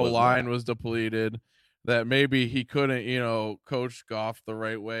that their definitely O was line not. was depleted, that maybe he couldn't, coach Goff the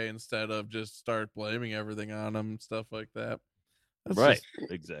right way instead of just start blaming everything on him and stuff like that. That's Right,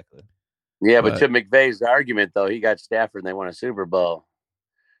 just- exactly. Yeah, but But- to McVay's argument, though, he got Stafford and they won a Super Bowl.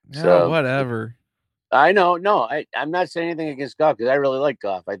 yeah, So- whatever. I know. No, I'm not saying anything against Goff because I really like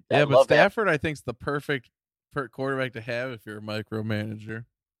Goff. I Yeah, but love that. Stafford, I think, is the perfect quarterback to have if you're a micromanager.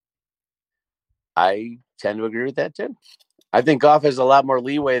 I tend to agree with that too. I think Goff has a lot more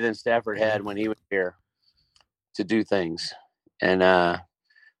leeway than Stafford had when he was here to do things, and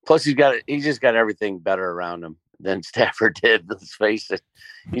plus he's just got everything better around him than Stafford did. Let's face it,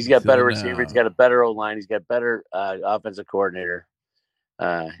 he's got better receivers, he's got a better O line, he's got better offensive coordinator.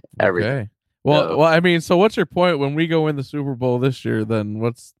 Everything. Okay. Well, I mean, so what's your point when we go win the Super Bowl this year? Then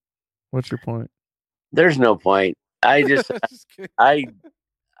what's your point? There's no point. I just Just kidding.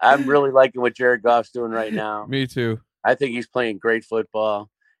 I'm really liking what Jared Goff's doing right now. Me too. I think he's playing great football.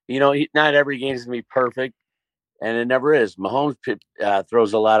 Not every game is going to be perfect, and it never is. Mahomes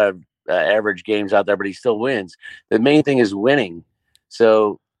throws a lot of average games out there, but he still wins. The main thing is winning.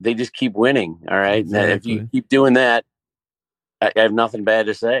 So they just keep winning, all right? Exactly. And if you keep doing that, I have nothing bad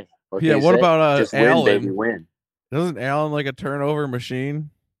to say. What Yeah, can you what say? about just Allen? win, baby, win. Isn't Allen like a turnover machine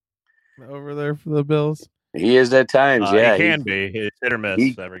over there for the Bills? He is at times, yeah. He can be. It's hit or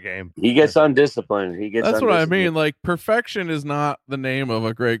miss every game. He gets undisciplined. That's what I mean. Like, perfection is not the name of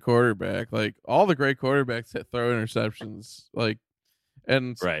a great quarterback. Like, all the great quarterbacks throw interceptions. Like,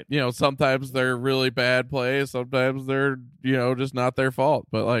 and right. Sometimes they're really bad plays. Sometimes they're just not their fault.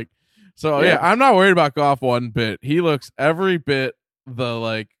 But like, so yeah, I'm not worried about Goff one bit. He looks every bit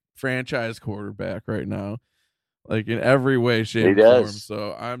the franchise quarterback right now, like in every way, shape, and form.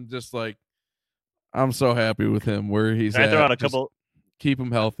 So I'm just like, I'm so happy with him where he's at. Throw out a couple. Keep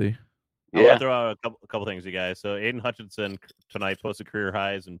him healthy. I want to throw out a couple things, you guys. So Aiden Hutchinson tonight posted career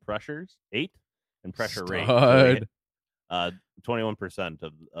highs in pressures, 8, and pressure rate. 21%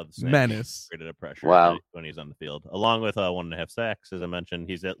 of the snaps menace rated at pressure. Wow. When he's on the field, along with 1.5 sacks, as I mentioned,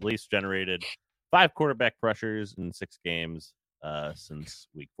 he's at least generated 5 quarterback pressures in 6 games since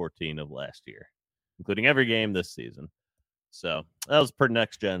week 14 of last year, including every game this season. So that was per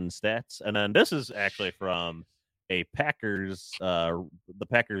Next Gen Stats, and then this is actually from a Packers, the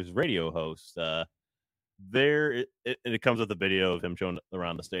Packers radio host. It comes with a video of him showing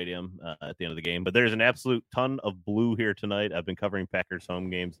around the stadium at the end of the game. But there's an absolute ton of blue here tonight. I've been covering Packers home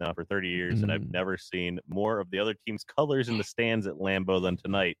games now for 30 years, and I've never seen more of the other team's colors in the stands at Lambeau than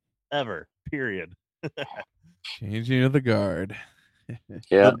tonight, ever. Period. Changing of the guard.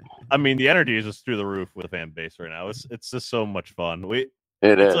 Yeah, I mean, the energy is just through the roof with the fan base right now. It's just so much fun.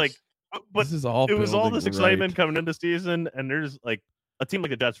 It's like, but this is all it was all this excitement right. coming into season, and there's like a team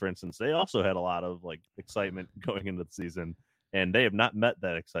like the Jets, for instance, they also had a lot of excitement going into the season, and they have not met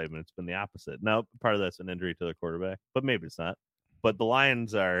that excitement. It's been the opposite. Now, part of that's an injury to their quarterback, but maybe it's not. But the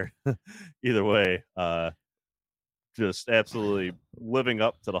Lions are either way, just absolutely living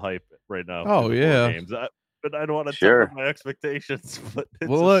up to the hype right now. Oh yeah. Games. But I don't want to temper my expectations. But it's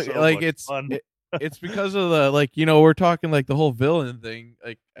look, so much fun. It's because of the we're talking the whole villain thing.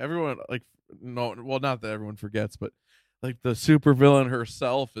 Like everyone, not that everyone forgets, but the super villain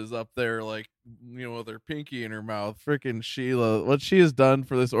herself is up there, with her pinky in her mouth. Freaking Sheila, what she has done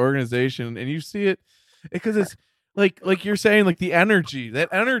for this organization, and you see it because it's like you're saying, the energy. That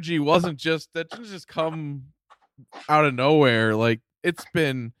energy didn't just come out of nowhere. It's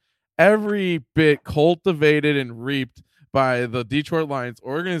been every bit cultivated and reaped by the Detroit Lions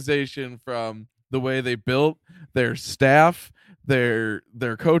organization, from the way they built their staff, their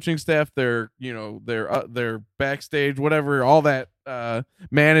coaching staff, their backstage, whatever, all that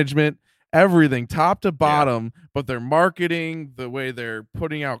management, everything top to bottom. But their marketing, the way they're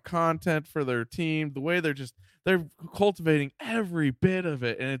putting out content for their team, the way they're cultivating every bit of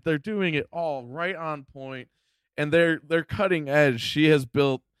it, and they're doing it all right on point, and they're cutting edge. She has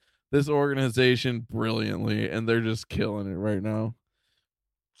built this organization brilliantly, and they're just killing it right now.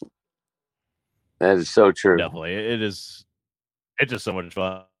 That is so true. Definitely. It's just so much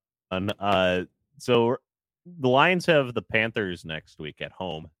fun. So the Lions have the Panthers next week at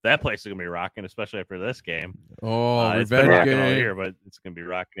home. That place is gonna be rocking, especially after this game. It's been rocking all year, but it's gonna be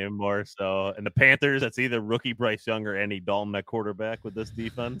rocking even more. So, and the Panthers, that's either rookie Bryce Young or Andy Dalton at quarterback with this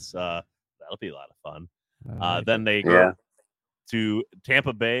defense. That'll be a lot of fun. Then they go to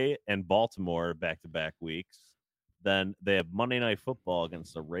Tampa Bay and Baltimore back-to-back weeks. Then they have Monday Night Football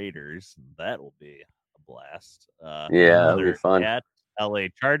against the Raiders. That will be a blast. That'll be fun. At LA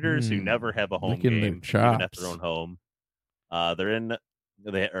Chargers, who never have a home game, even at their own home.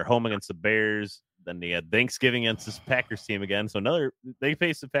 They are home against the Bears. Then they had Thanksgiving against this Packers team again. So they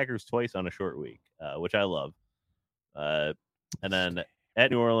face the Packers twice on a short week, which I love. And then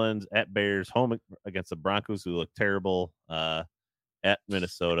at New Orleans, at Bears, home against the Broncos, who look terrible. At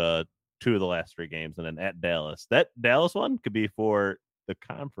Minnesota, 2 of the last 3 games, and then at Dallas. That Dallas one could be for the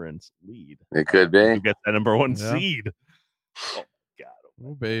conference lead. It could be. Who gets that number 1 seed? Oh God!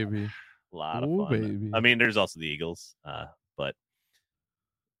 Oh baby! A lot of fun. Baby. I mean, there's also the Eagles, but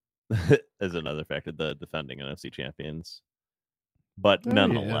as another factor, the defending NFC champions. But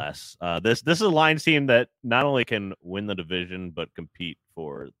nonetheless, this is a Lions team that not only can win the division but compete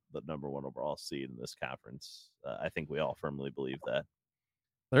for the number 1 overall seed in this conference. I think we all firmly believe that.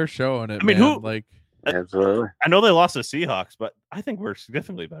 They're showing it. I mean, absolutely. I know they lost to the Seahawks, but I think we're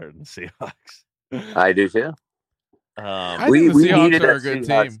significantly better than the Seahawks. I do too. We needed that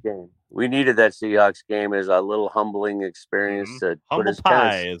Seahawks game. We needed that Seahawks game as a little humbling experience to humble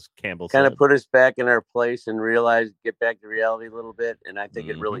pie, as Campbell kind said. of put us back in our place and get back to reality a little bit. And I think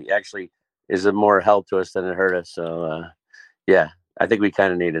it really actually is a more help to us than it hurt us. So, I think we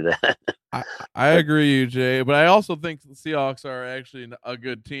kind of needed that. I agree, Jay, but I also think the Seahawks are actually a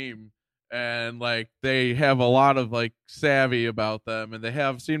good team, and like they have a lot of like savvy about them, and they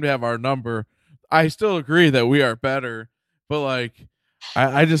seem to have our number. I still agree that we are better, but like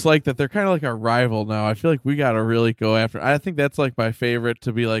I just like that they're kind of like our rival now. I feel like we got to really go after. I think that's like my favorite,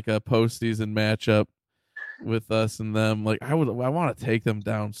 to be like a postseason matchup with us and them. Like I want to take them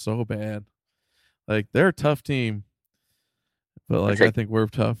down so bad. Like they're a tough team. But like I think we're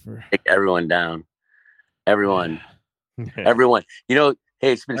tougher. Take everyone down. Everyone. You know,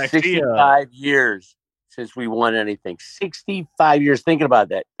 hey, it's been 65 years since we won anything. 65 years. Thinking about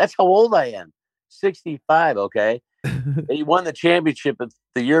that. That's how old I am. 65, okay? They won the championship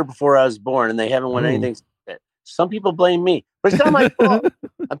the year before I was born, and they haven't won anything since then. Some people blame me, but it's not my fault.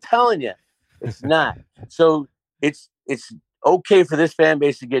 I'm telling you, it's not. So it's okay for this fan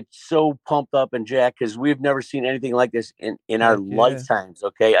base to get so pumped up and jacked, because we've never seen anything like this in our lifetimes.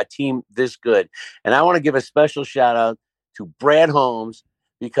 Okay, a team this good. And I want to give a special shout out to Brad Holmes,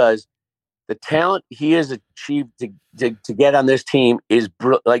 because the talent he has achieved to get on this team is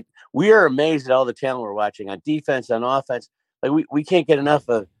like, we are amazed at all the talent we're watching on defense, on offense. Like we can't get enough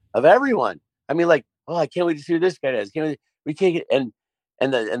of everyone. I mean, like, I can't wait to see who this guy does. We can't get and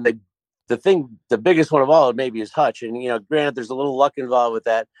the biggest one of all maybe is Hutch. And, granted, there's a little luck involved with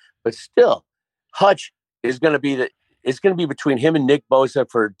that, but still, Hutch is going to be it's going to be between him and Nick Bosa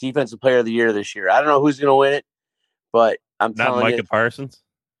for Defensive Player of the Year this year. I don't know who's going to win it, but I'm not telling Micah Parsons.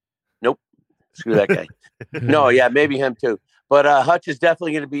 Nope. Screw that guy. No, yeah, maybe him too. But Hutch is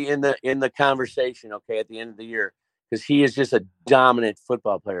definitely going to be in the conversation, okay, at the end of the year, because he is just a dominant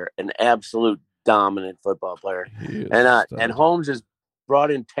football player, an absolute dominant football player. And Holmes has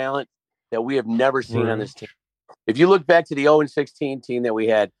brought in talent that we have never seen on this team. If you look back to the 0-16 team that we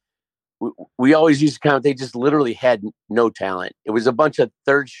had, we always used to count, they just literally had no talent. It was a bunch of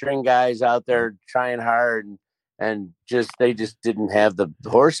third string guys out there trying hard and they just didn't have the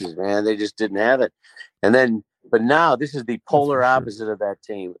horses, man. They just didn't have it. But now this is the polar opposite of that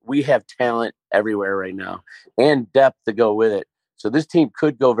team. We have talent everywhere right now and depth to go with it. So this team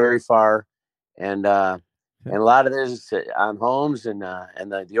could go very far. And a lot of this is on Holmes and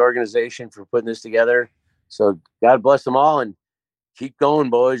the organization for putting this together. So God bless them all, and keep going,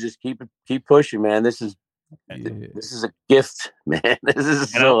 boys. Just keep pushing, man. This This is a gift, man. This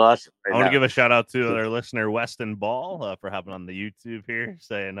is so awesome. I want to give a shout out to our listener Weston Ball for hopping on the YouTube here,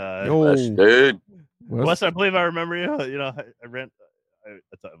 saying, Weston. Weston, I believe I remember you. You know, I have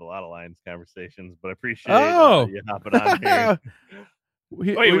a lot of Lions conversations, but I appreciate you hopping on here.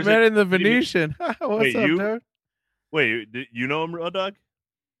 we met in the Venetian. What's up, dude? Wait, you know him, Doug?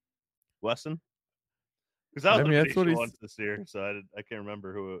 Weston? Because I was that's what once this year, so I can't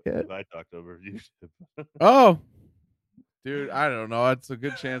remember who I talked over YouTube. Oh, dude, I don't know. It's a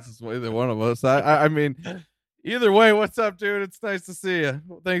good chance it's either one of us. I mean, either way, what's up, dude? It's nice to see you.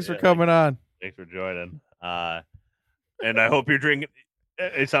 Thanks for coming on. Thanks for joining. And I hope you're drinking.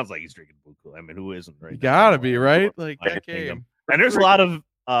 It sounds like he's drinking Blue Kool. I mean, who isn't? Right? You gotta be right. Like that game. And there's a lot of.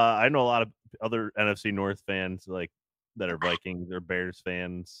 I know a lot of other NFC North fans that are Vikings or Bears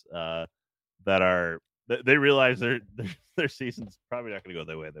fans that are. They realize their season's probably not going to go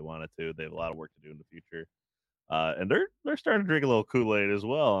the way they want it to. They have a lot of work to do in the future, and they're starting to drink a little Kool-Aid as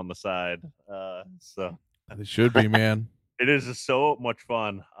well on the side. So they should be, man. It is just so much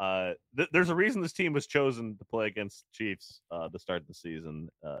fun. There's a reason this team was chosen to play against Chiefs to start the season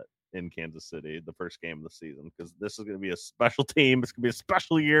in Kansas City, the first game of the season, because this is going to be a special team. It's going to be a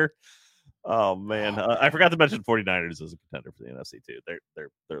special year. Oh man, I forgot to mention 49ers as a contender for the NFC too. They're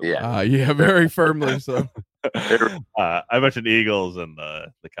very firmly so. I mentioned Eagles and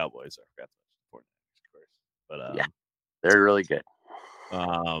the Cowboys. I forgot to mention 49ers, of course, but they're really good.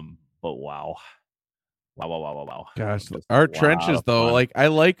 But wow. Gosh, our trenches though, like I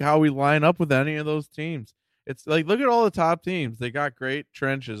like how we line up with any of those teams. It's like look at all the top teams. They got great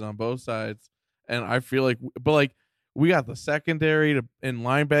trenches on both sides, and I feel like, we got the secondary and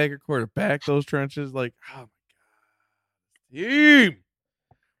linebacker core to back those trenches. Like, oh my god, team!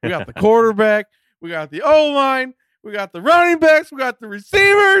 We got the quarterback, we got the O line, we got the running backs, we got the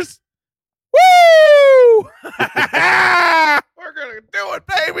receivers. Woo! We're gonna do it,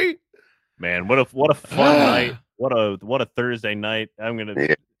 baby. Man, what a fun night! What a Thursday night! I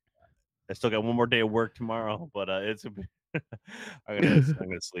still got one more day of work tomorrow, but it's. I'm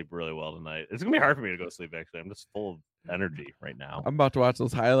gonna sleep really well tonight. It's gonna be hard for me to go to sleep. Actually, I'm just full of energy right now. I'm about to watch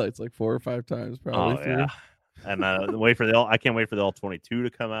those highlights like 4 or 5 times, probably. Yeah, and I can't wait for the all 22 to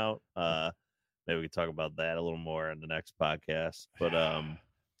come out. Maybe we can talk about that a little more in the next podcast. But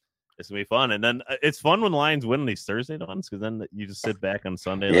it's gonna be fun, and then it's fun when the Lions win these Thursday ones because then you just sit back on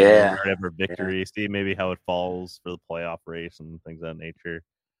Sunday, whatever victory, see maybe how it falls for the playoff race and things of that nature.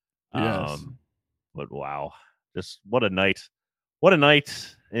 Yes. But wow. Just what a night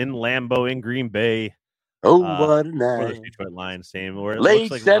in Lambeau in Green Bay. Oh, what a night. For the Detroit Lions team. Where it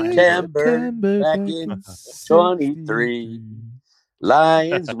late looks like September back in 23.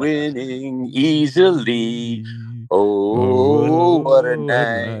 Lions winning easily. Oh, what a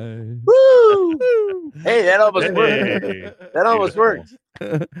night. Woo! Hey, that almost worked. That almost worked.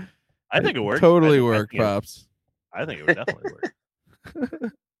 I think it worked. Totally worked, Pops. I think it would definitely work.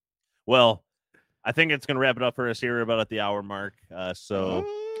 Well, I think it's going to wrap it up for us here about at the hour mark. So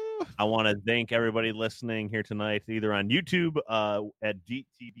I want to thank everybody listening here tonight, either on YouTube at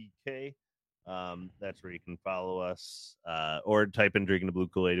DTBK. That's where you can follow us, or type in Drinking the Blue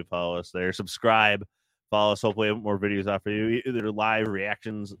Kool-Aid to follow us there. Subscribe, follow us. Hopefully, more videos out for you, either live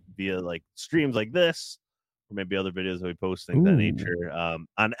reactions via like streams like this, or maybe other videos that we post, things of that nature.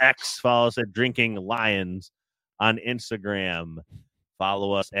 On X, follow us at Drinking Lions. On Instagram,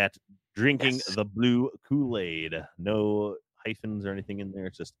 follow us at Drinking the Blue Kool-Aid. No hyphens or anything in there.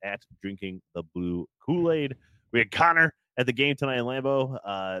 It's just at Drinking the Blue Kool-Aid. We had Connor at the game tonight in Lambeau,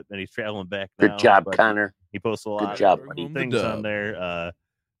 and he's traveling back now. Good job, Connor. He posts a lot of things on there,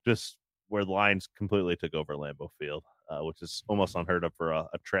 just where the Lions completely took over Lambeau Field, which is almost unheard of for a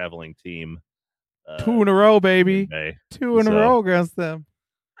traveling team. 2 in a row, baby. 2 in a row against them.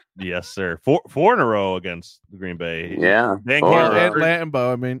 Yes, sir. Four in a row against the Green Bay. Yeah. Dan Campbell and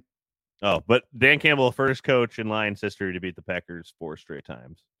Lambeau, I mean. Oh, but Dan Campbell, first coach in Lions history to beat the Packers 4 straight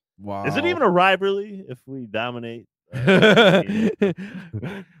times. Wow. Is it even a rivalry if we dominate? Let's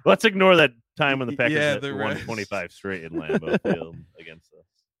ignore that time when the Packers won 25 straight in Lambeau Field against us.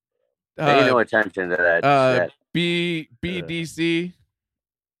 Pay no attention to that. BDC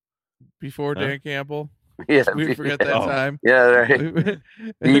before Dan Campell. Yeah, we forget that time. Yeah, right.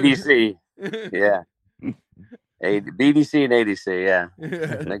 BDC. Yeah. BDC and ADC. Yeah,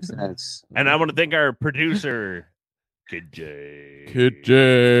 makes sense. And I want to thank our producer, Kid J. Kid J.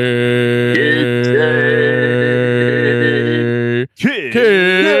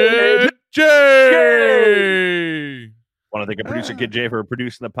 Want to thank our producer, Kid J, for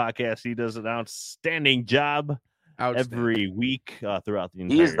producing the podcast. He does an outstanding job every week throughout the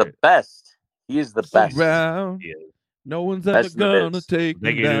entire. He's the best. He is the best. Around. No one's ever gonna take him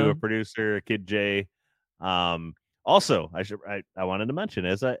Thank you down. to a producer, Kid J. Also, I wanted to mention,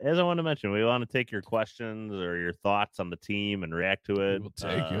 as I wanted to mention, we want to take your questions or your thoughts on the team and react to it. We'll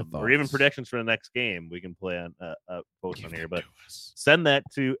take your or even thoughts. predictions for the next game. We can play on post on here, but send that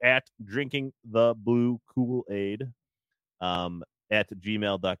to at drinking the blue Kool-Aid at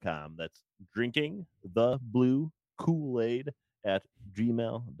gmail.com. That's drinking the blue Kool-Aid at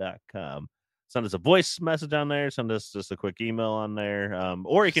gmail.com. Send us a voice message on there. Send us just a quick email on there.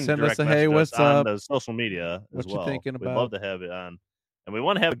 Or you can Send direct us a, message hey, us what's on up? the social media What as you well. thinking We'd love about? to have it on. And we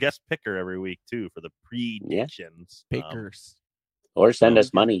want to have a guest picker every week, too, for the predictions. Pickers. Or send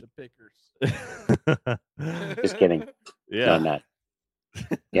us money. The pickers. Just kidding. Yeah. No, I'm not.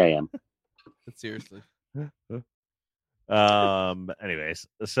 Yeah, I am. Seriously. Anyways,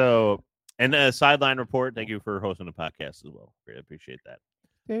 so, and a sideline report. Thank you for hosting the podcast as well. Really appreciate that.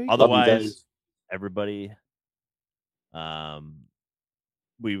 Otherwise, everybody,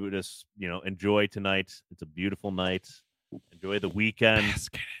 we would just, enjoy tonight. It's a beautiful night. Enjoy the weekend. It's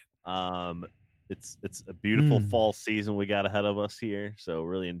a beautiful fall season we got ahead of us here, so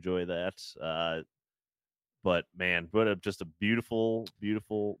really enjoy that. But man, just a beautiful,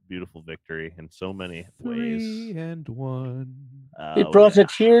 beautiful, beautiful victory in so many ways. 3-1. It brought a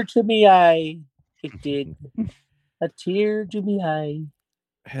tear to me eye. It did. A tear to me eye.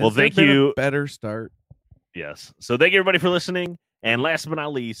 Has thank you. A better start. Yes. So thank you everybody for listening. And last but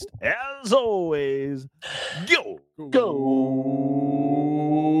not least, as always, go.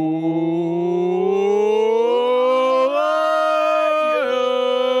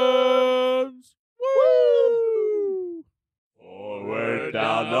 Lions! Woo! Forward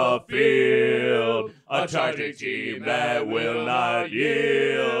down the field, a charging team that will not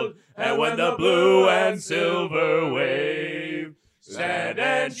yield. And when the blue and silver wave, stand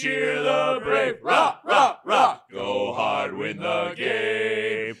and cheer the brave. Rock, rock, rock. Go hard, win the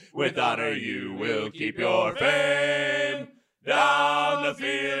game. With honor you will keep your fame. Down the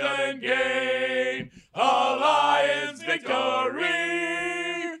field and gain a Lions victory.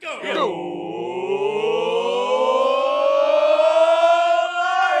 Go!